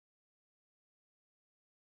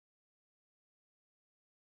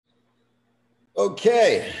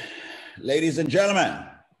Okay, ladies and gentlemen,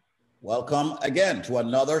 welcome again to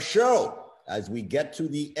another show as we get to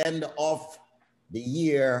the end of the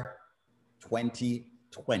year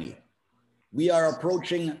 2020. We are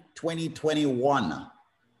approaching 2021, all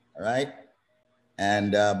right?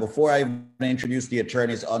 And before I introduce the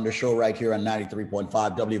attorneys on the show right here on 93.5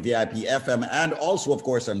 WVIP FM and also, of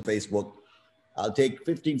course, on Facebook, I'll take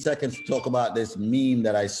 15 seconds to talk about this meme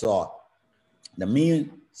that I saw. The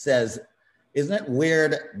meme says, isn't it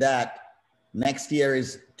weird that next year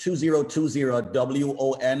is 2020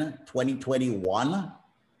 WON 2021?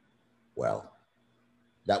 Well,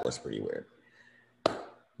 that was pretty weird.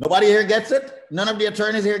 Nobody here gets it? None of the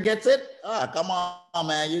attorneys here gets it? Ah, come on,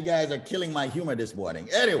 man. You guys are killing my humor this morning.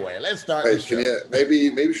 Anyway, let's start. Hey, can you, maybe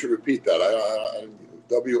you should repeat that.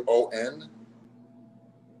 WON?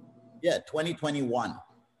 Yeah, 2021.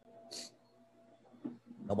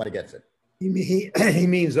 Nobody gets it. He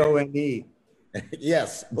means ONE.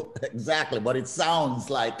 Yes, exactly. But it sounds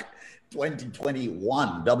like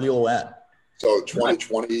 2021, WON. So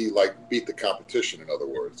 2020, like, beat the competition, in other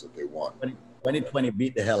words, that they won. 2020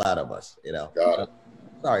 beat the hell out of us, you know. Got it.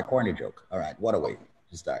 Sorry, corny joke. All right, what a way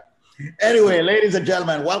to start. Anyway, ladies and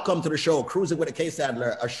gentlemen, welcome to the show, Cruising with a Case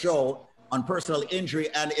Handler, a show on personal injury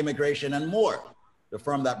and immigration and more. The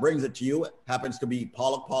firm that brings it to you happens to be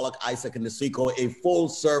Pollack, Isaac, and DeSico, a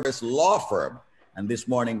full-service law firm. And this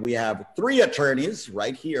morning we have three attorneys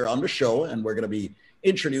right here on the show, and we're going to be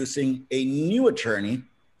introducing a new attorney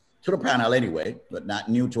to the panel anyway, but not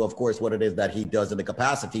new to, of course, what it is that he does in the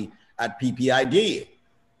capacity at PPID.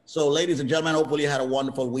 So, ladies and gentlemen, hopefully you had a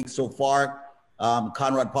wonderful week so far.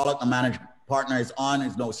 Conrad Pollack, the managing partner, is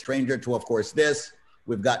no stranger to, of course, this.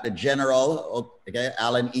 We've got the general, okay,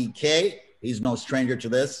 Alan E.K. He's no stranger to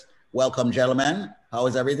this. Welcome, gentlemen. How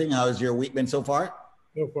is everything? How has your week been so far?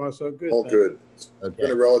 So far, so good. All good. It's Okay.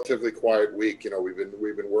 been a relatively quiet week. You know, we've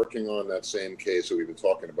been working on that same case that we've been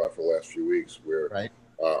talking about for the last few weeks, where Right.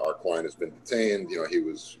 Our client has been detained. You know, there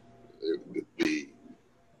was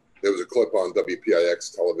a clip on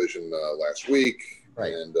WPIX television last week,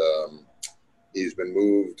 Right. and he's been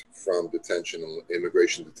moved from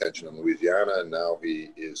immigration detention in Louisiana, and now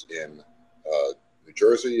he is in New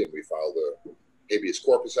Jersey, and we filed a habeas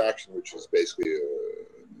corpus action, which is basically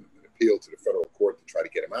an appeal to the federal court to try to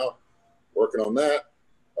get him out. Working on that,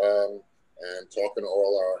 and talking to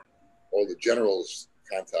all the generals'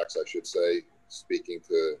 contacts, I should say, speaking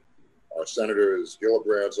to our senators,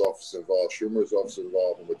 Gillibrand's office involved, Schumer's office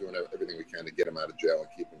involved, and we're doing everything we can to get him out of jail and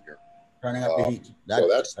keep him here. Turning up the heat. So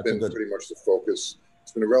that's been pretty much the focus.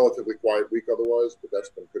 It's been a relatively quiet week otherwise, but that's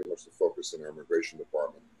been pretty much the focus in our immigration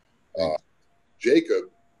department.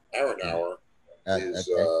 Jacob Aronauer is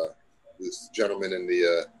this gentleman in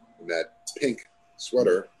that pink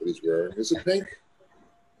sweater that he's wearing. Is it pink?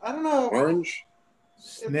 I don't know. Orange?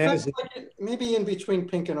 Maybe in between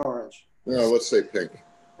pink and orange. No, let's say pink.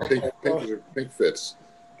 Pink fits.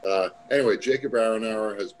 Anyway, Jacob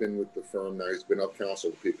Aronauer has been with the firm now. He's been up counsel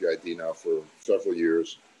with PPID now for several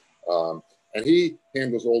years. And he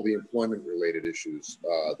handles all the employment-related issues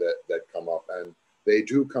that come up. And they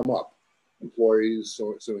do come up. Employees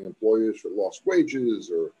suing employers for lost wages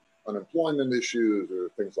or unemployment issues or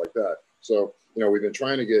things like that. So, you know, we've been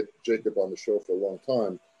trying to get Jacob on the show for a long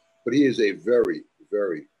time, but he is a very,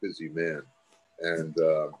 very busy man. And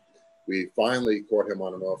we finally caught him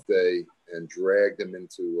on an off day and dragged him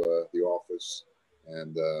into the office.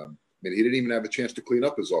 And I mean, he didn't even have a chance to clean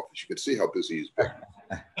up his office. You could see how busy he's been.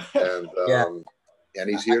 And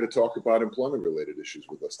he's here to talk about employment-related issues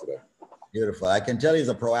with us today. Beautiful. I can tell he's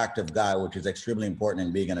a proactive guy, which is extremely important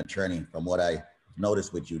in being an attorney, from what I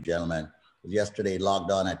noticed with you gentlemen. Yesterday, logged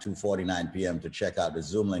on at 2:49 p.m. to check out the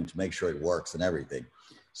Zoom link to make sure it works and everything.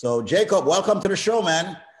 So, Jacob, welcome to the show,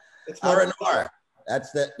 man. Aronauer. I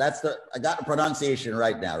got the pronunciation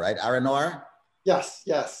right now, right? Aronauer? Yes.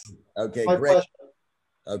 Okay, My great. pleasure.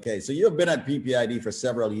 Okay, so you've been at PPID for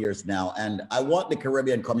several years now, and I want the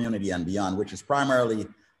Caribbean community and beyond, which is primarily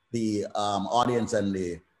the audience and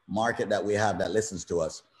the market that we have that listens to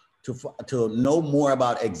us, to know more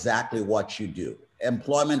about exactly what you do.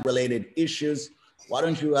 Employment-related issues. Why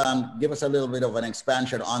don't you give us a little bit of an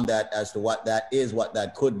expansion on that as to what that is, what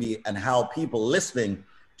that could be, and how people listening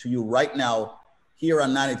to you right now here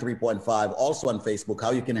on 93.5, also on Facebook,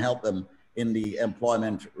 how you can help them in the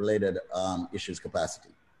employment-related issues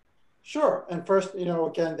capacity. Sure. And first,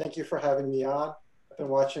 again, thank you for having me on. I've been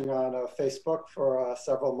watching on Facebook for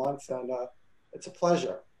several months, and it's a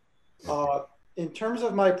pleasure. In terms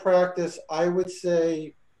of my practice, I would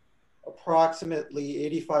say approximately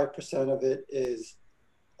 85% of it is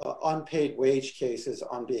unpaid wage cases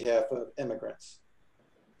on behalf of immigrants.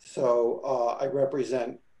 So I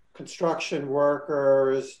represent construction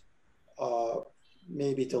workers,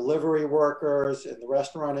 maybe delivery workers in the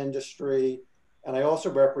restaurant industry. And I also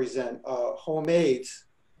represent home aides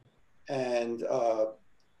and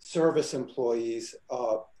service employees.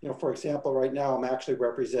 For example, right now I'm actually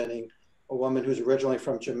representing a woman who's originally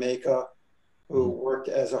from Jamaica who worked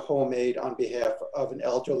as a home aide on behalf of an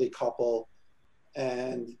elderly couple.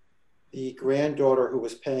 And the granddaughter who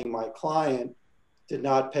was paying my client did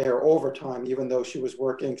not pay her overtime, even though she was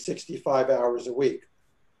working 65 hours a week.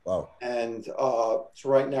 Wow. And so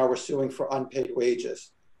right now we're suing for unpaid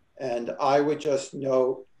wages. And I would just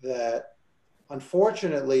note that,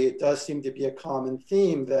 unfortunately, it does seem to be a common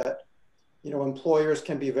theme that, employers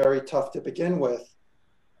can be very tough to begin with.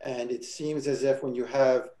 And it seems as if when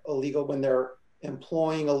when they're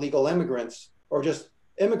employing illegal immigrants or just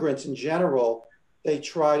immigrants in general, they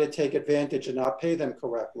try to take advantage and not pay them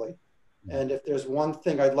correctly. And if there's one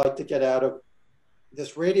thing I'd like to get out of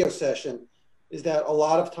this radio session is that a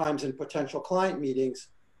lot of times in potential client meetings,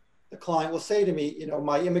 the client will say to me,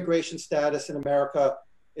 my immigration status in America,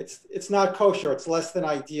 it's not kosher, it's less than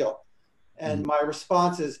ideal. And my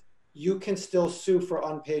response is, you can still sue for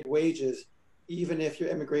unpaid wages, even if your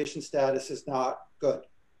immigration status is not good.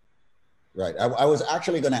 Right. I was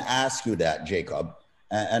actually going to ask you that, Jacob.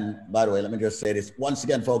 And by the way, let me just say this once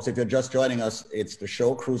again, folks, if you're just joining us, it's the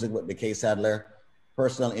show Cruising with the Case Handler,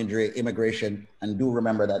 personal injury, immigration, and do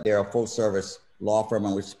remember that they're a full service law firm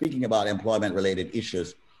and we're speaking about employment related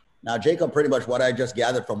issues. Now, Jacob, pretty much what I just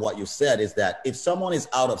gathered from what you said is that if someone is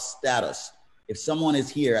out of status, if someone is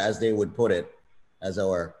here, as they would put it, as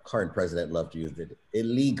our current president loved to use it,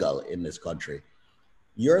 illegal in this country,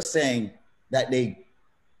 you're saying that they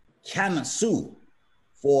can sue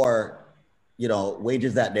for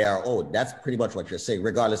wages that they are owed. That's pretty much what you're saying,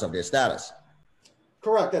 regardless of their status.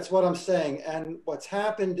 Correct. That's what I'm saying. And what's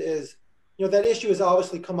happened is, that issue has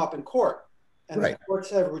obviously come up in court. And the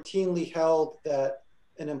courts have routinely held that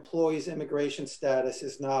an employee's immigration status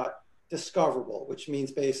is not discoverable, which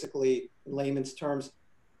means basically, in layman's terms,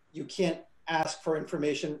 you can't ask for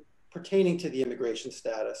information pertaining to the immigration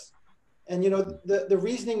status. And, the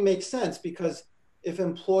reasoning makes sense because if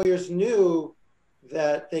employers knew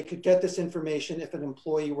that they could get this information if an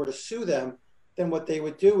employee were to sue them, then what they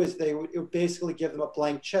would do is it would basically give them a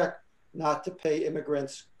blank check not to pay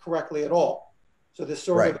immigrants correctly at all. So there's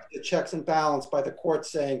sort of the checks and balance by the court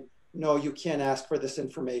saying, no, you can't ask for this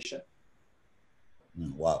information.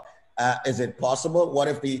 Wow. Is it possible? What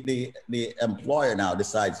if the employer now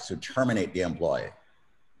decides to terminate the employee?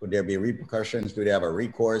 Would there be repercussions? Do they have a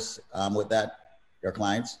recourse with that, your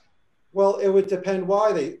clients? Well, it would depend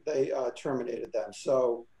why they terminated them.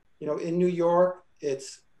 So, in New York,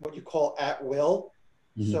 it's what you call at will.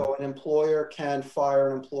 So an employer can fire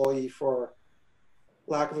an employee for,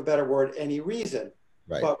 lack of a better word, any reason.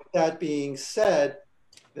 But with that being said,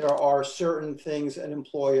 there are certain things an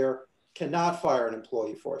employer cannot fire an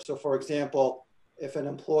employee for. So, for example, if an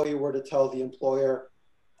employee were to tell the employer,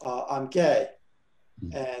 I'm gay,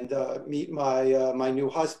 and meet my new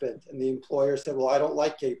husband, and the employer said, well, I don't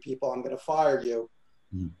like gay people, I'm going to fire you.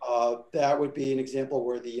 That would be an example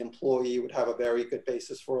where the employee would have a very good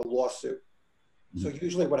basis for a lawsuit. So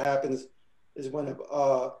usually what happens is when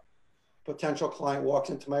a potential client walks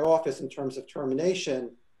into my office in terms of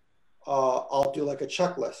termination, I'll do like a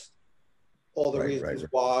checklist, all the reasons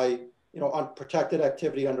why, unprotected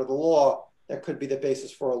activity under the law, that could be the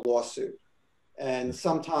basis for a lawsuit. And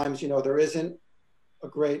sometimes, there isn't a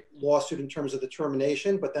great lawsuit in terms of the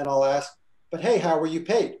termination, but then I'll ask, but hey, how were you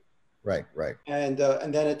paid? Right. And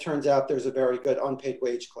then it turns out there's a very good unpaid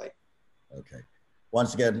wage claim. Okay.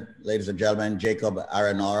 Once again, ladies and gentlemen, Jacob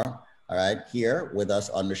Aronauer, all right, here with us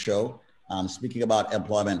on the show, speaking about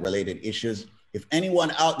employment-related issues. If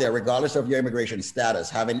anyone out there, regardless of your immigration status,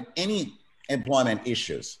 having any employment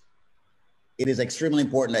issues, it is extremely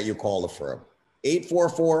important that you call the firm.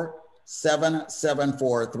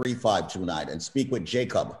 844-774-3529 and speak with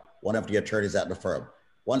Jacob, one of the attorneys at the firm.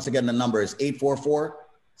 Once again, the number is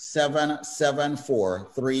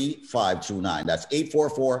 844-774-3529. That's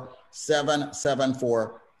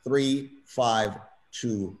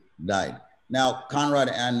 844-774-3529. Now, Conrad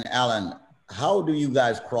and Alan, how do you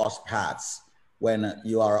guys cross paths when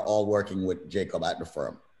you are all working with Jacob at the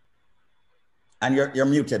firm? And you're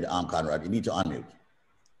muted, Conrad. You need to unmute.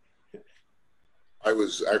 I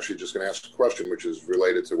was actually just going to ask a question, which is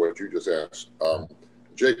related to what you just asked.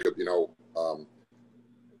 Jacob,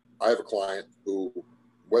 I have a client who,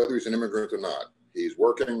 whether he's an immigrant or not, he's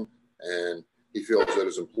working and he feels that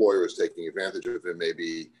his employer is taking advantage of him.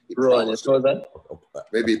 Maybe he promised him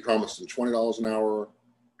 $20 an hour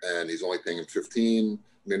and he's only paying him $15.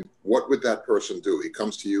 what would that person do? He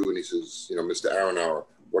comes to you and he says, you know, Mr. Aronauer,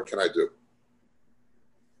 what can I do?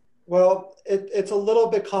 Well, it's a little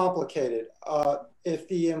bit complicated. If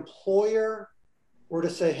the employer were to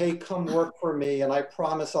say, hey, come work for me and I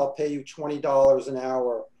promise I'll pay you $20 an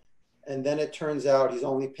hour, and then it turns out he's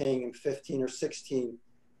only paying him 15 or 16,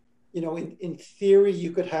 you know, in theory,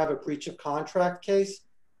 you could have a breach of contract case,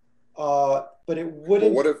 but it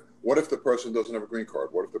wouldn't. Well, what if the person doesn't have a green card?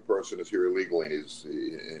 What if the person is here illegally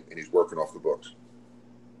and he's working off the books?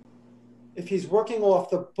 If he's working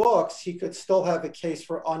off the books, he could still have a case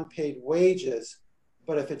for unpaid wages.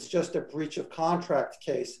 But if it's just a breach of contract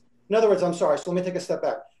case, in other words, I'm sorry, so let me take a step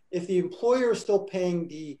back. If the employer is still paying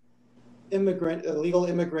the immigrant, illegal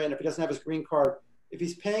immigrant, if he doesn't have his green card, if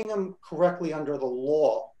he's paying him correctly under the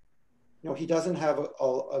law, you know, he doesn't have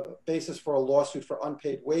a basis for a lawsuit for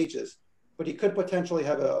unpaid wages, but he could potentially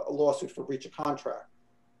have a lawsuit for breach of contract.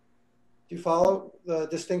 Do you follow the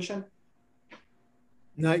distinction?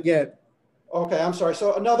 Not yet. Okay, I'm sorry.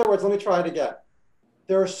 So in other words, let me try it again.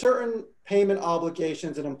 There are certain payment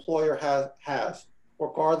obligations an employer has,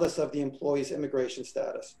 regardless of the employee's immigration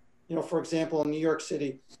status. You know, for example, in New York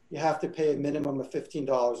City, you have to pay a minimum of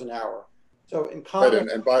 $15 an hour. So in common,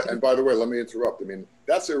 right, and by the way, let me interrupt. I mean,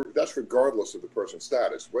 that's regardless of the person's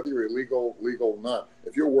status, whether you're illegal or not.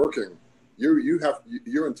 If you're working, you're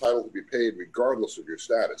entitled to be paid regardless of your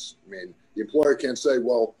status. I mean, the employer can't say,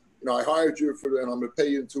 well, you know, I hired you and I'm going to pay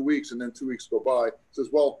you in 2 weeks, and then 2 weeks go by. It says,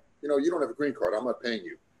 well, you know, you don't have a green card. I'm not paying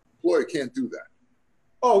you. Employer can't do that.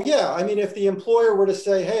 Oh yeah, I mean, if the employer were to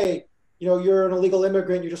say, hey, you know, you're an illegal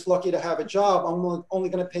immigrant, you're just lucky to have a job, I'm only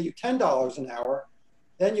going to pay you $10 an hour,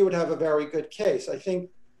 then you would have a very good case. I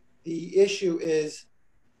think the issue is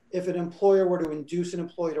if an employer were to induce an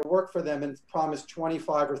employee to work for them and promise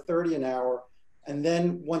 25 or 30 an hour, and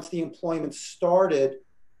then once the employment started,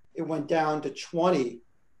 it went down to 20,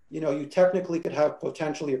 you know, you technically could have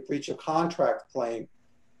potentially a breach of contract claim,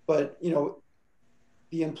 but, you know,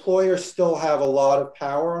 the employers still have a lot of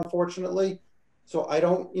power, unfortunately. So I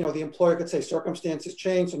don't, you know, the employer could say circumstances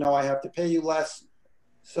change, so now I have to pay you less.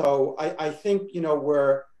 So I think, you know,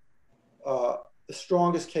 where the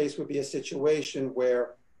strongest case would be a situation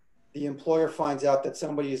where the employer finds out that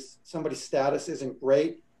somebody's status isn't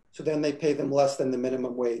great, so then they pay them less than the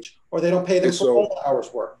minimum wage, or they don't pay them for all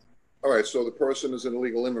hours worked. All right, so the person is an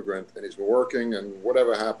illegal immigrant and he's been working, and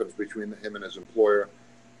whatever happens between him and his employer,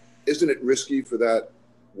 isn't it risky for that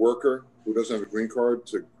worker who doesn't have a green card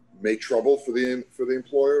to make trouble for the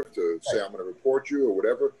employer, to say, I'm going to report you or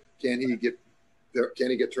whatever? Can he get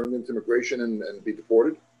turned into immigration and be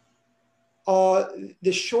deported?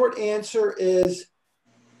 The short answer is,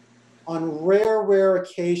 on rare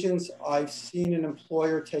occasions, I've seen an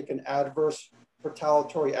employer take an adverse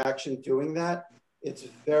retaliatory action doing that. It's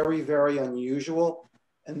very, very unusual,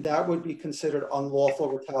 and that would be considered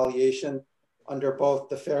unlawful retaliation under both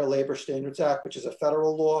the Fair Labor Standards Act, which is a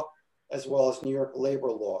federal law, as well as New York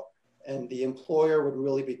labor law. And the employer would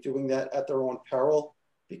really be doing that at their own peril,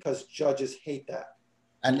 because judges hate that.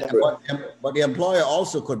 But the employer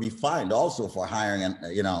also could be fined also for hiring an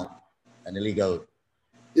illegal.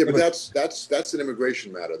 Yeah, but that's an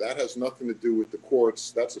immigration matter. That has nothing to do with the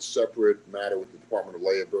courts. That's a separate matter with the Department of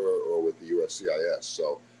Labor or with the USCIS.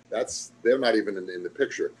 So they're not even in the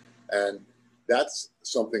picture, and that's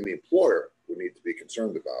something the employer would need to be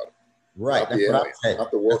concerned about. Right. That's what I'm saying.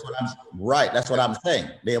 Not the worker. That's what I'm saying.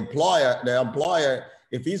 The employer,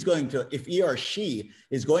 if he or she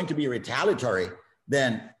is going to be retaliatory,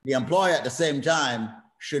 then the employer at the same time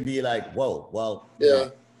should be like, whoa, well, yeah.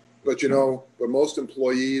 But but most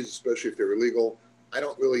employees, especially if they're illegal, I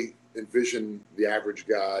don't really envision the average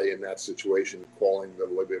guy in that situation calling the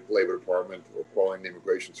labor department or calling the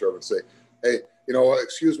immigration service and say, hey,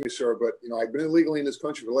 excuse me, sir, but I've been illegally in this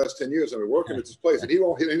country for the last 10 years. I've been working at this place, and he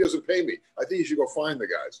doesn't pay me. I think you should go find the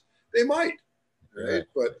guys. They might, right?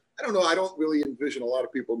 But I don't know. I don't really envision a lot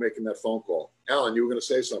of people making that phone call. Alan, you were going to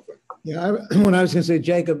say something. Yeah, when I was going to say,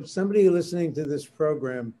 Jacob, somebody listening to this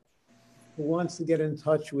program who wants to get in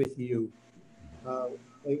touch with you,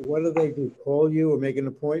 what do they do? Call you or make an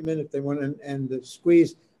appointment if they want to end the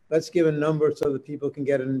squeeze? Let's give a number so that people can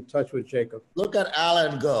get in touch with Jacob. Look at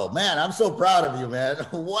Alan go. Man, I'm so proud of you, man.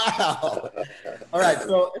 Wow. All right.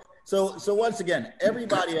 So once again,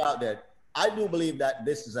 everybody out there, I do believe that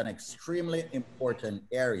this is an extremely important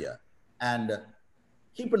area. And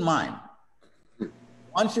keep in mind,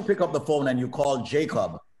 once you pick up the phone and you call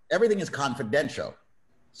Jacob, everything is confidential.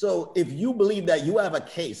 So if you believe that you have a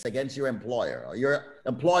case against your employer, or your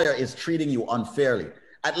employer is treating you unfairly,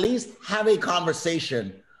 at least have a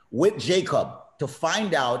conversation with Jacob to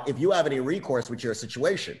find out if you have any recourse with your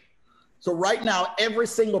situation. So right now, every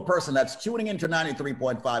single person that's tuning into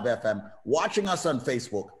 93.5 FM, watching us on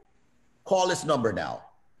Facebook, call this number now.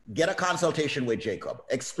 Get a consultation with Jacob.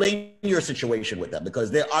 Explain your situation with them,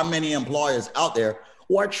 because there are many employers out there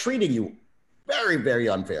who are treating you very, very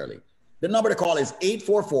unfairly. The number to call is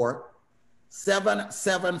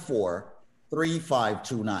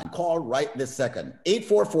 844-774-3529. Call right this second.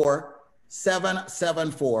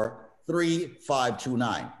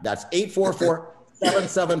 844-774-3529. That's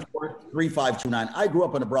 844-774-3529. I grew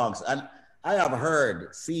up in the Bronx, and I have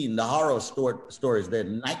seen the horror stories, the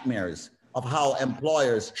nightmares of how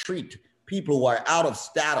employers treat people who are out of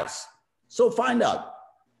status. So find out,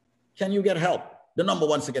 can you get help? The number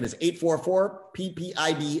once again is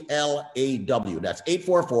 844-PPID-LAW. That's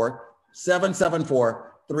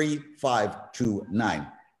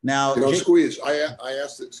 844-774-3529. Now, Squeeze, I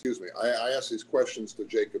asked these questions to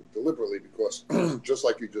Jacob deliberately because just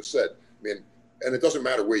like you just said, I mean, and it doesn't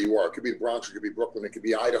matter where you are. It could be the Bronx, it could be Brooklyn, it could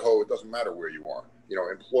be Idaho. It doesn't matter where you are.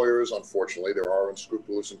 Employers, unfortunately, there are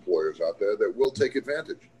unscrupulous employers out there that will take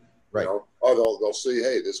advantage. Right. They'll see,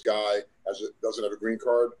 hey, this guy doesn't have a green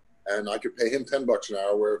card, and I could pay him $10 an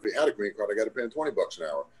hour, where if he had a green card, I got to pay him $20 an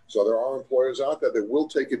hour. So there are employers out there that will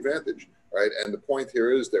take advantage, right? And the point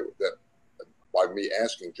here is that by me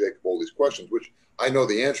asking Jacob all these questions, which I know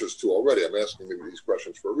the answers to already, I'm asking him these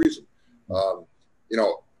questions for a reason.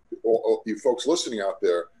 You folks listening out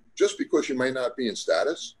there, just because you may not be in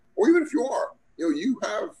status, or even if you are, you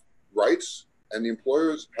have rights, and the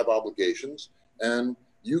employers have obligations, and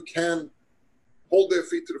you can hold their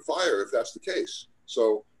feet to the fire if that's the case.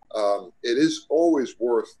 So it is always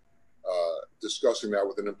worth discussing that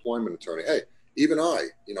with an employment attorney. Hey, even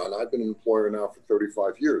and I've been an employer now for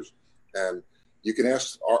 35 years, and you can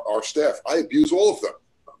ask our staff. I abuse all of them.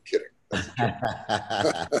 I'm kidding.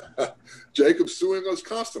 Jacob's suing us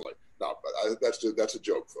constantly. No, but that's a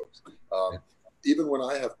joke, folks. Even when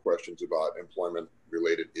I have questions about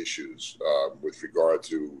employment-related issues with regard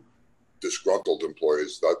to disgruntled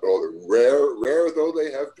employees, rare though they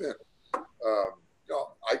have been,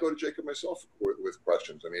 I go to Jacob myself with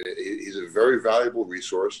questions. I mean, he's a very valuable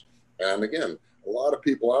resource. And again, a lot of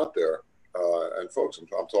people out there, and folks, I'm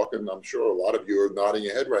talking, I'm sure a lot of you are nodding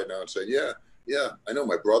your head right now and saying, yeah, I know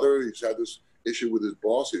my brother, he's had this issue with his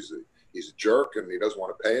boss. He's a jerk, and he doesn't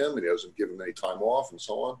want to pay him, and he doesn't give him any time off, and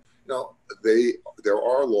so on. There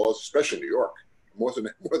are laws, especially in New York, more than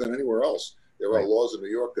anywhere else. There are laws in New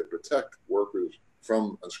York that protect workers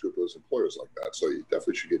from unscrupulous employers like that. So you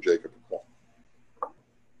definitely should give Jacob a call.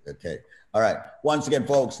 Okay. All right. Once again,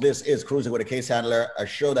 folks, this is Cruising with a Case Handler, a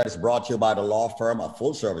show that is brought to you by the law firm, a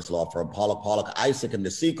full-service law firm, Pollack, Isaac, and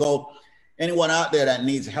DeSico. Anyone out there that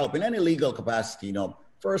needs help in any legal capacity,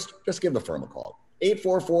 first, just give the firm a call.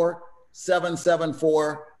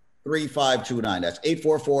 844-774-3529. That's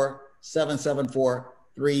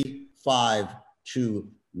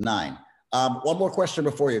 844-774-3529. One more question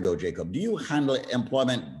before you go, Jacob. Do you handle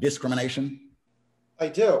employment discrimination? I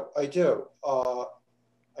do.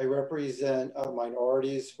 I represent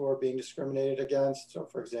minorities who are being discriminated against. So,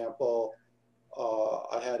 for example,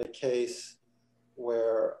 I had a case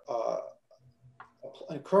where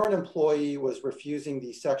a current employee was refusing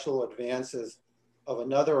the sexual advances of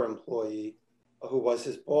another employee who was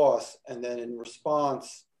his boss, and then in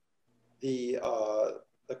response, the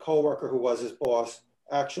coworker who was his boss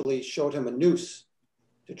actually showed him a noose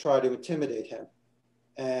to try to intimidate him.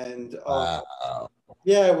 And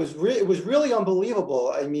yeah, it was really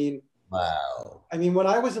unbelievable. I mean, wow. I mean, when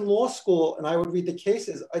I was in law school and I would read the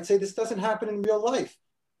cases, I'd say this doesn't happen in real life,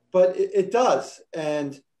 but it does.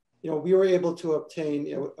 And we were able to obtain,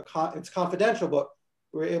 it's confidential, but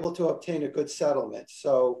we were able to obtain a good settlement.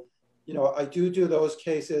 So, I do those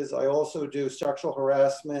cases. I also do sexual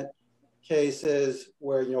harassment cases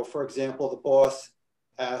where, for example, the boss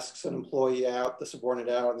asks an employee out, the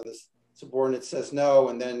subordinate out, and the subordinate says no,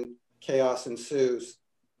 and then chaos ensues.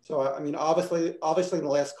 So, I mean, obviously in the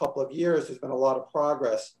last couple of years, there's been a lot of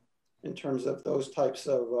progress in terms of those types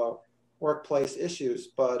of workplace issues,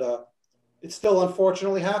 but it still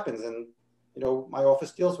unfortunately happens, and my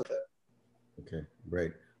office deals with it. Okay,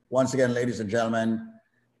 great. Once again, ladies and gentlemen,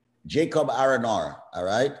 Jacob Aronauer, all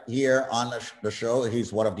right, here on the show.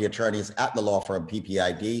 He's one of the attorneys at the law firm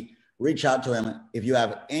PPID. Reach out to him if you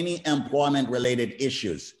have any employment-related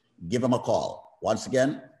issues. Give him a call. Once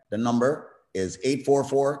again, the number is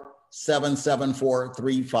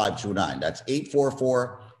 844-774-3529. That's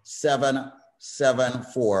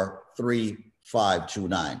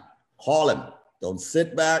 844-774-3529. Call him. Don't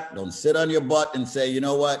sit back. Don't sit on your butt and say, you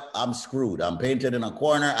know what? I'm screwed. I'm painted in a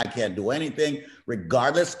corner. I can't do anything,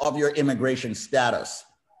 regardless of your immigration status.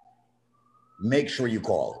 make sure you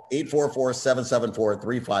call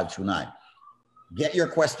 844-774-3529. Get your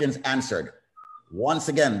questions answered. Once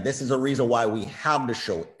again, this is a reason why we have the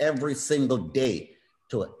show every single day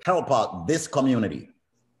to help out this community.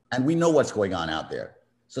 And we know what's going on out there.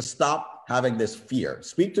 So stop having this fear.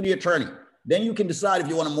 Speak to the attorney. Then you can decide if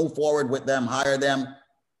you want to move forward with them, hire them.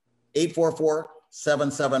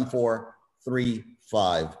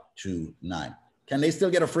 844-774-3529. Can they still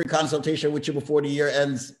get a free consultation with you before the year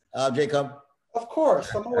ends, Jacob? Of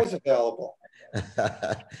course, I'm always available.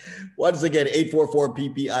 Once again,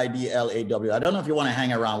 844-PPID-LAW. I don't know if you want to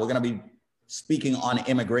hang around. We're going to be speaking on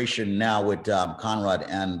immigration now with Conrad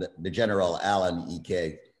and the General Alan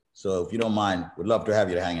E.K. So if you don't mind, we'd love to have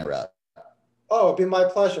you to hang around. Oh, it'd be my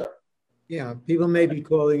pleasure. Yeah, people may be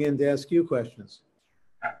calling in to ask you questions.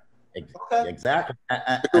 Okay. Exactly.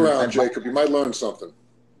 Stick around, Jacob. You might learn something.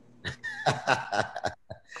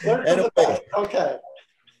 Okay.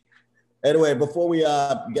 Anyway, before we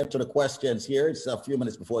get to the questions here, it's a few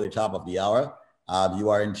minutes before the top of the hour. You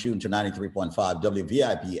are in tune to 93.5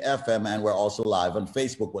 WVIP FM, and we're also live on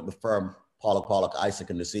Facebook with the firm Pollack, Isaac,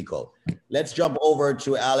 and DeSico. Let's jump over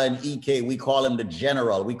to Alan E.K. We call him the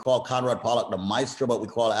General. We call Conrad Pollack the Maestro, but we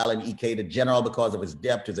call Alan E.K. the General because of his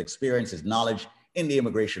depth, his experience, his knowledge in the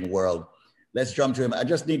immigration world. Let's jump to him. I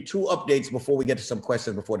just need 2 updates before we get to some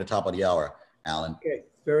questions before the top of the hour, Alan. Okay,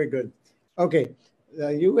 very good. Okay, the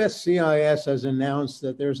USCIS has announced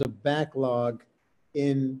that there's a backlog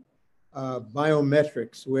in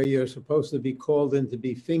biometrics where you're supposed to be called in to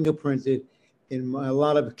be fingerprinted in a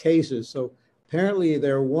lot of cases. So apparently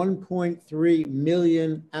there are 1.3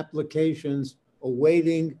 million applications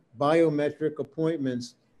awaiting biometric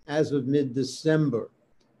appointments as of mid-December.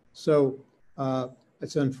 So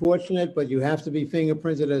it's unfortunate, but you have to be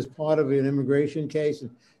fingerprinted as part of an immigration case.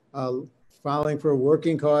 Filing for a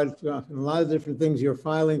working card, a lot of different things you're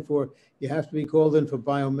filing for, you have to be called in for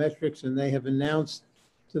biometrics, and they have announced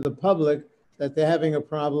to the public that they're having a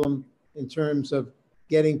problem in terms of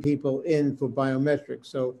getting people in for biometrics.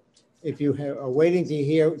 So if you are waiting to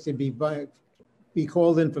hear to be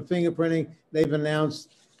called in for fingerprinting, they've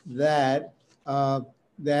announced that they're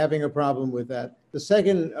having a problem with that. The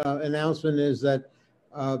second announcement is that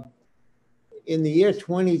in the year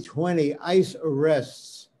 2020, ICE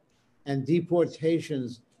arrests and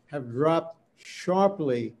deportations have dropped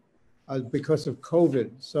sharply because of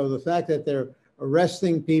COVID. So the fact that they're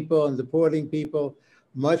arresting people and deporting people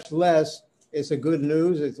much less is a good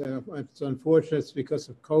news. It's unfortunate it's because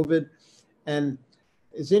of COVID. And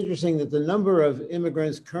it's interesting that the number of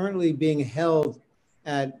immigrants currently being held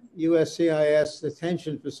at USCIS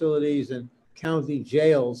detention facilities and county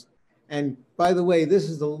jails. And by the way, this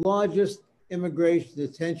is the largest immigration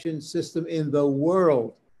detention system in the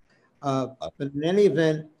world. But in any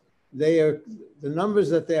event, the numbers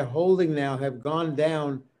that they're holding now have gone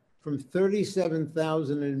down from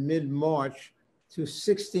 37,000 in mid-March to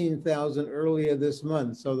 16,000 earlier this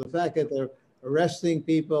month. So the fact that they're arresting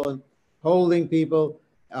people and holding people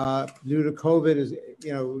due to COVID is,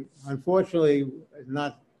 unfortunately,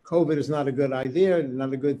 COVID is not a good idea,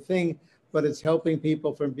 not a good thing, but it's helping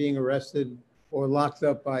people from being arrested or locked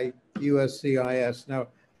up by USCIS. Now,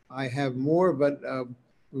 I have more, but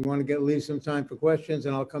we want to leave some time for questions,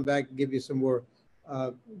 and I'll come back and give you some more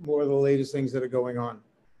of the latest things that are going on.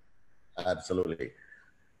 Absolutely.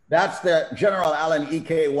 That's the General Alan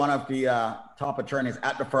E.K., one of the top attorneys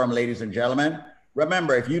at the firm, ladies and gentlemen.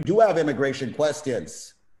 Remember, if you do have immigration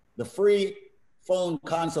questions, the free phone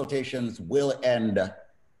consultations will end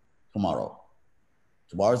tomorrow.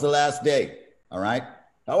 Tomorrow's the last day, all right?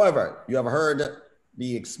 However, you have heard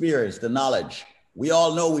the experience, the knowledge. We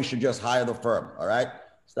all know we should just hire the firm, all right?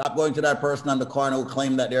 Stop going to that person on the corner who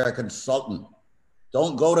claimed that they're a consultant.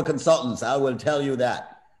 Don't go to consultants, I will tell you that.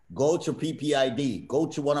 Go to PPID, go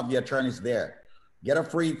to one of the attorneys there. Get a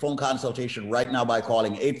free phone consultation right now by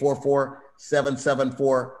calling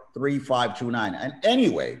 844-774-3529. And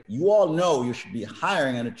anyway, you all know you should be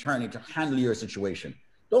hiring an attorney to handle your situation.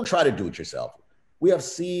 Don't try to do it yourself. We have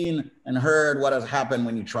seen and heard what has happened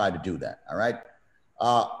when you try to do that, all right?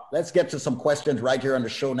 Let's get to some questions right here on the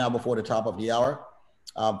show now before the top of the hour.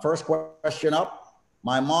 First question up.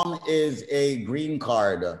 My mom is a green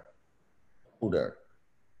card holder,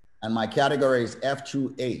 and my category is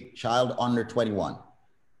F2A, child under 21.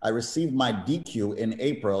 I received my DQ in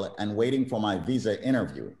April and waiting for my visa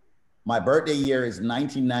interview. My birthday year is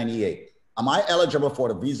 1998. Am I eligible for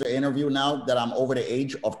the visa interview now that I'm over the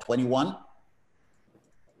age of 21?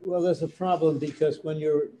 Well, there's a problem because when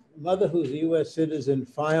your mother, who's a U.S. citizen,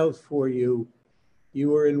 filed for you, you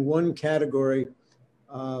were in one category.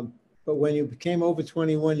 But but when you became over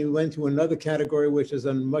 21, you went to another category, which is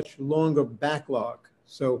a much longer backlog.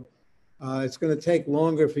 So it's going to take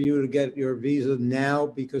longer for you to get your visa now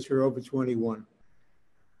because you're over 21.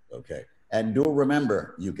 Okay. And do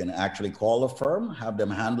remember, you can actually call a firm, have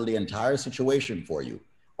them handle the entire situation for you.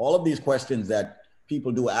 All of these questions that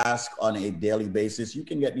people do ask on a daily basis, you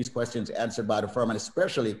can get these questions answered by the firm. And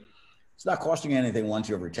especially, it's not costing you anything once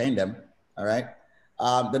you've retained them. All right.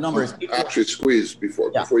 The number is actually squeeze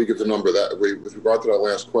before you give the number. That with regard to that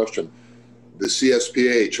last question, the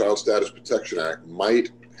CSPA, Child Status Protection Act, might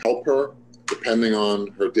help her depending on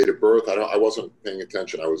her date of birth. I wasn't paying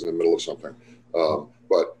attention. I was in the middle of something.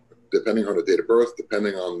 But depending on the date of birth,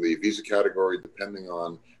 depending on the visa category, depending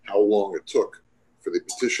on how long it took for the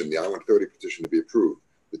petition, the I-130 petition, to be approved,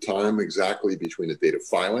 the time exactly between the date of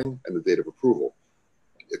filing and the date of approval.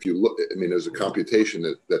 If you look, I mean, there's a computation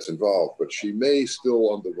that's involved, but she may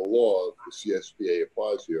still, under the law, if the CSPA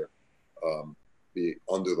applies here, be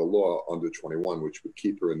under the law under 21, which would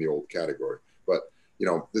keep her in the old category. But you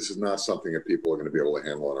know, this is not something that people are going to be able to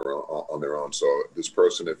handle on their own. So this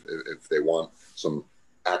person, if they want some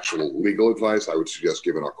actual legal advice, I would suggest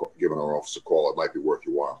giving our office a call. It might be worth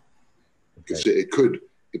your while. Okay. It could,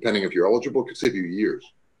 depending if you're eligible, it could save you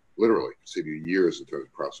years. Literally, it could save you years in terms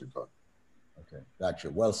of processing time. Okay, gotcha.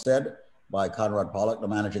 Well said by Conrad Pollack, the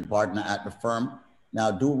managing partner at the firm. Now,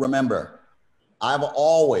 do remember, I've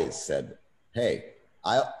always said, hey,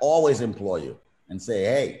 I always implore you and say,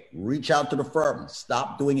 hey, reach out to the firm.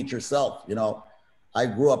 Stop doing it yourself. You know, I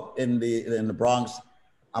grew up in the Bronx.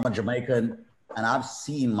 I'm a Jamaican, and I've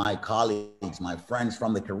seen my colleagues, my friends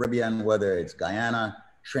from the Caribbean, whether it's Guyana,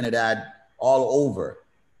 Trinidad, all over.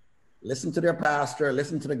 Listen to their pastor,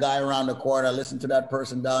 listen to the guy around the corner, listen to that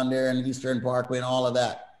person down there in Eastern Parkway and all of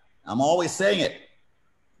that. I'm always saying it.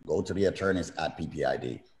 Go to the attorneys at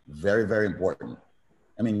PPID. Very, very important.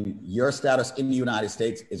 I mean, your status in the United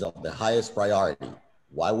States is of the highest priority.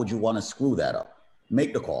 Why would you want to screw that up?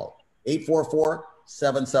 Make the call.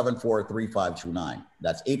 844-774-3529.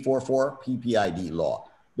 That's 844-PPID-LAW.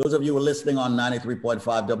 Those of you who are listening on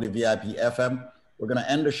 93.5 WVIP FM, we're going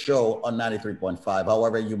to end the show on 93.5.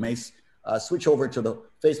 However, you may switch over to the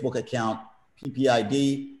Facebook account,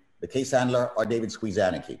 PPID, the case handler, or David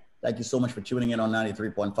Squeezaniki. Thank you so much for tuning in on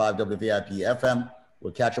 93.5 WVIP FM.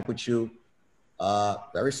 We'll catch up with you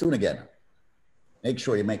very soon again. Make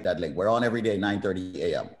sure you make that link. We're on every day, 9:30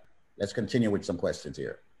 a.m. Let's continue with some questions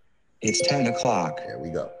here. It's 10 o'clock. There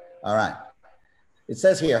we go. All right. It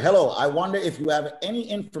says here, hello, I wonder if you have any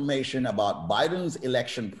information about Biden's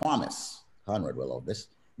election promise. Conrad will love this.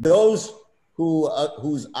 Those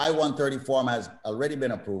whose I-130 form has already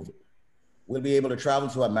been approved will be able to travel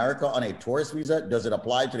to America on a tourist visa. Does it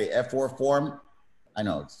apply to the F-4 form? I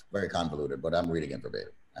know it's very convoluted, but I'm reading it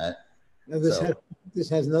verbatim. Now this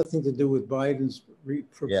has nothing to do with Biden's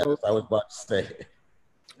proposal. Yeah, I was about to say.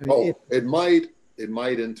 I mean, it might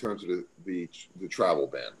in terms of the travel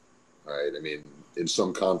ban. All right. I mean, in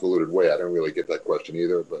some convoluted way, I don't really get that question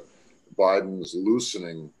either, but Biden's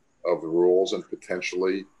loosening of the rules and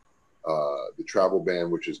potentially the travel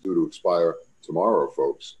ban, which is due to expire tomorrow,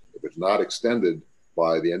 folks. If it's not extended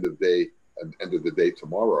by the end of the day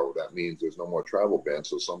tomorrow, that means there's no more travel ban.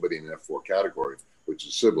 So somebody in the F4 category, which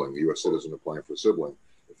is a sibling, a U.S. citizen applying for a sibling,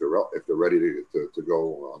 if they're ready to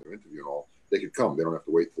go on their interview and all, they could come. They don't have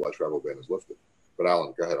to wait till that travel ban is lifted. But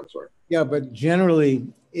Alan, go ahead. I'm sorry. Yeah, but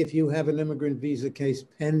generally, if you have an immigrant visa case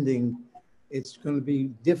pending, it's going to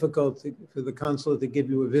be difficult for the consulate to give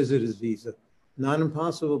you a visitor's visa. Not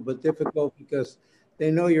impossible, but difficult because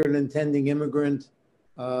they know you're an intending immigrant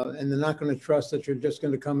and they're not going to trust that you're just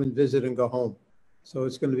going to come and visit and go home. So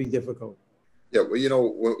it's going to be difficult. Yeah, well, you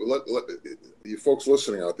know, you folks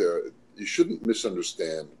listening out there, you shouldn't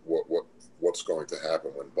misunderstand what's going to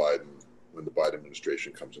happen when the Biden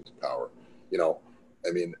administration comes into power. You know,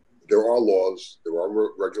 I mean, there are laws, there are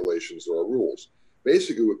regulations, there are rules.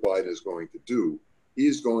 Basically, what Biden is going to do,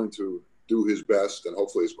 he's going to do his best and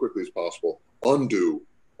hopefully as quickly as possible undo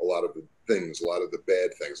a lot of the things, a lot of the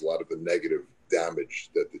bad things, a lot of the negative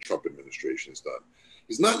damage that the Trump administration has done.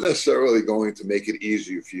 He's not necessarily going to make it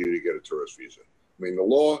easier for you to get a tourist visa. I mean, the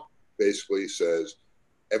law basically says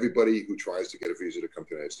everybody who tries to get a visa to come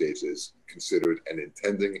to the United States is considered an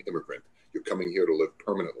intending immigrant. You're coming here to live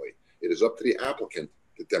permanently. It is up to the applicant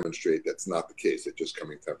to demonstrate that's not the case. They're just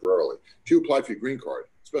coming temporarily. If you apply for your green card,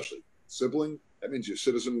 especially sibling, that means your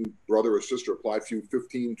citizen brother or sister applied for you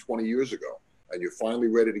 15, 20 years ago, and you're finally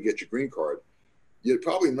ready to get your green card. You're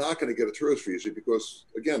probably not going to get a tourist visa because,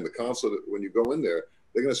 again, the consulate, when you go in there,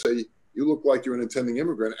 they're going to say, you look like you're an intending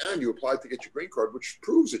immigrant and you applied to get your green card, which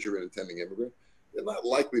proves that you're an intending immigrant. They're not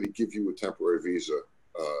likely to give you a temporary visa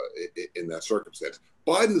in that circumstance.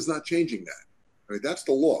 Biden is not changing that. I mean, that's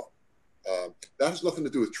the law. That has nothing to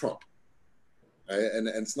do with Trump. And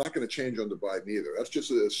it's not going to change under Biden either. That's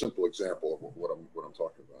just a simple example of what I'm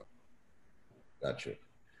talking about. Gotcha.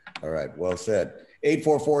 All right. Well said.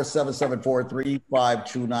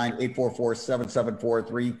 844-774-3529.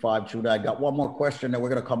 844-774-3529. Got one more question, and we're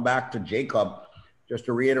going to come back to Jacob just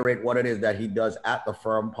to reiterate what it is that he does at the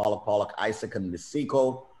firm, Pollack, Isaac, and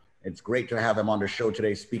Nisico. It's great to have him on the show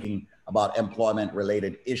today speaking about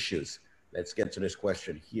employment-related issues. Let's get to this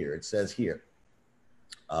question here. It says here,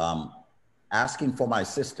 asking for my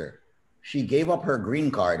sister. She gave up her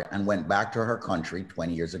green card and went back to her country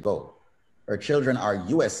 20 years ago. Her children are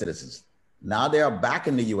U.S. citizens. Now they are back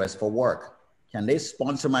in the U.S. for work. Can they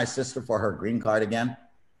sponsor my sister for her green card again?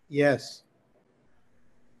 Yes.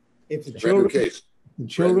 If the brand new case.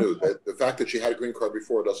 Brand new. The fact that she had a green card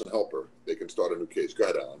before doesn't help her. They can start a new case. Go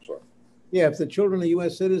ahead, Alan. I'm sorry. Yeah, if the children are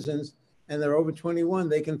U.S. citizens and they're over 21,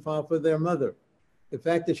 they can file for their mother. The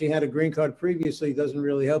fact that she had a green card previously doesn't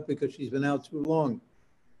really help because she's been out too long.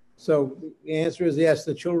 So the answer is yes,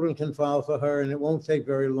 the children can file for her, and it won't take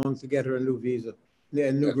very long to get her a new visa,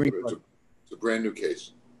 a new green card. It's a brand new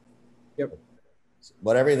case. Yep.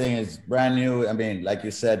 But everything is brand new. I mean, like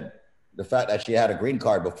you said, the fact that she had a green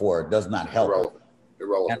card before does not help.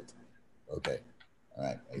 Irrelevant. Okay. All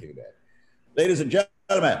right. I do that. Ladies and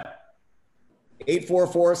gentlemen,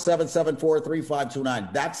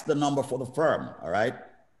 844-774-3529. That's the number for the firm. All right.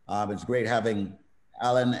 It's great having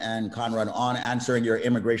Alan and Conrad on answering your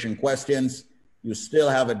immigration questions. You still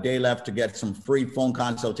have a day left to get some free phone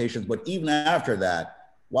consultations. But even after that,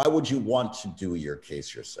 why would you want to do your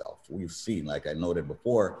case yourself? We've seen, like I noted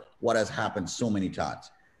before, what has happened so many times.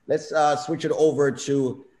 Let's switch it over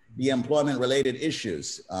to the employment-related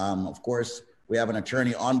issues. Of course, we have an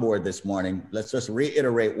attorney on board this morning. Let's just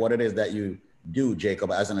reiterate what it is that you do, Jacob,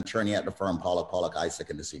 as an attorney at the firm Pollack, Isaac,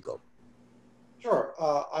 and Nisico. Sure.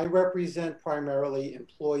 I represent primarily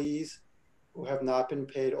employees who have not been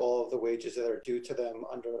paid all of the wages that are due to them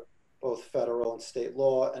under both federal and state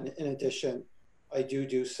law. And in addition, I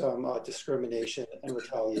do some discrimination and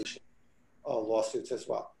retaliation lawsuits as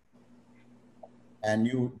well. And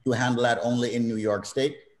you handle that only in New York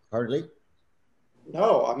State currently?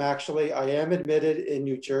 No, I am admitted in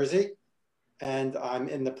New Jersey, and I'm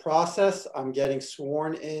in the process. I'm getting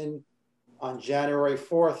sworn in on January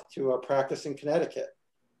 4th to practice in Connecticut.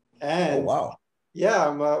 And oh, wow.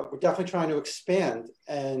 Yeah, we're definitely trying to expand.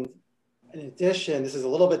 And in addition, this is a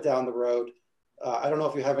little bit down the road. I don't know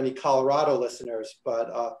if you have any Colorado listeners,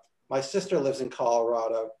 but my sister lives in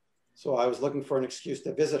Colorado. So I was looking for an excuse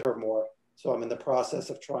to visit her more. So I'm in the process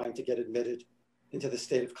of trying to get admitted into the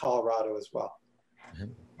state of Colorado as well.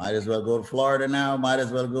 Might as well go to Florida now. Might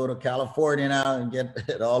as well go to California now and get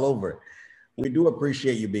it all over. We do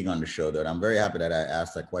appreciate you being on the show, though. I'm very happy that I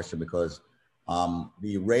asked that question because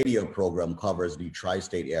the radio program covers the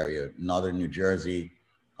tri-state area, northern New Jersey,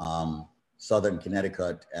 southern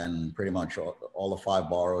Connecticut, and pretty much all the 5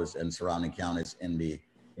 boroughs and surrounding counties in the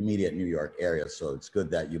immediate New York area. So it's good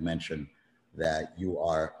that you mentioned that you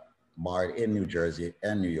are barred in New Jersey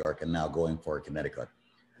and New York and now going for Connecticut.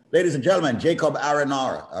 Ladies and gentlemen, Jacob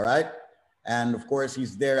Aronauer, all right? And of course,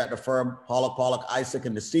 he's there at the firm, Pollack, Isaac,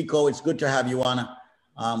 and Nisico. It's good to have you on.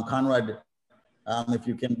 Conrad, if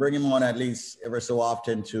you can bring him on at least ever so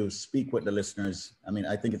often to speak with the listeners. I mean,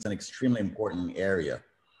 I think it's an extremely important area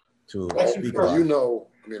to speak about. You know,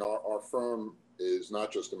 I mean, our firm is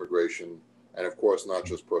not just immigration and, of course, not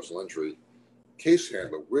just personal injury. Case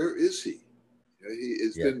handler, where is he?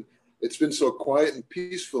 It's been so quiet and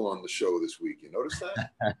peaceful on the show this week. You notice that?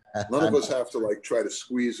 None of us have to like try to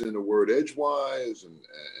squeeze in a word edgewise, and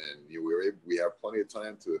we have plenty of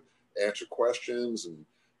time to answer questions. And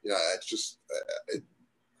it's just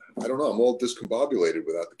I don't know. I'm all discombobulated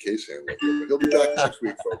without the case handler. But he'll be back next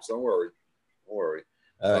week, folks. Don't worry.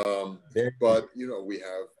 But we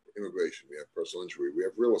have immigration, we have personal injury, we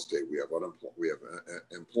have real estate, we have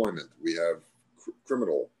employment, we have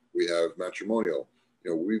criminal, we have matrimonial.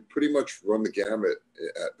 We pretty much run the gamut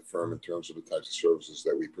at the firm in terms of the types of services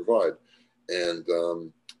that we provide. And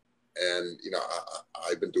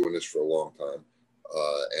I've been doing this for a long time.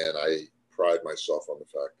 And I pride myself on the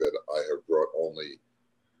fact that I have brought only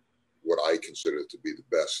what I consider to be the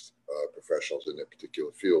best professionals in their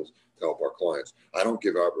particular fields to help our clients. I don't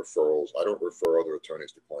give out referrals. I don't refer other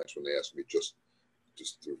attorneys to clients when they ask me just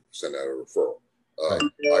to send out a referral. I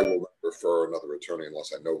will not refer another attorney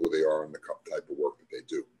unless I know who they are and the type of work that they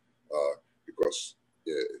do, because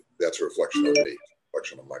that's a reflection on me, a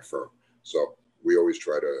reflection on my firm. So we always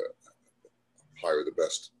try to hire the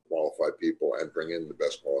best qualified people and bring in the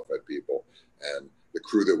best qualified people. And the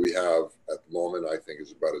crew that we have at the moment, I think,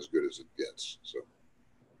 is about as good as it gets. So,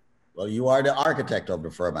 well, you are the architect of the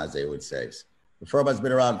firm, as they would say. The firm has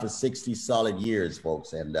been around for 60 solid years,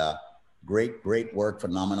 folks, and great work,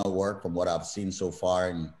 phenomenal work from what I've seen so far,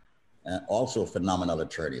 and also phenomenal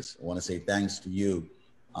attorneys. I want to say thanks to you,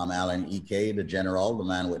 Alan E.K., the general, the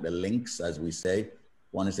man with the links, as we say. I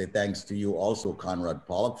want to say thanks to you also, Conrad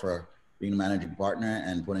Pollack, for being a managing partner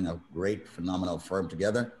and putting a great, phenomenal firm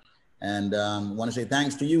together. And want to say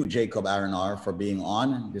thanks to you, Jacob Aronauer, for being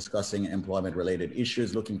on and discussing employment-related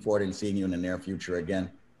issues. Looking forward to seeing you in the near future again.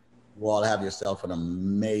 You all have yourself an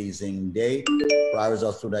amazing day. Prior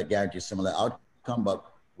results through that guarantee similar outcome, but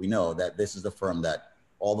we know that this is the firm that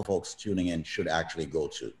all the folks tuning in should actually go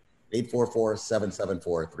to.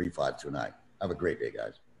 844-774-3529. Have a great day,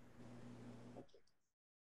 guys.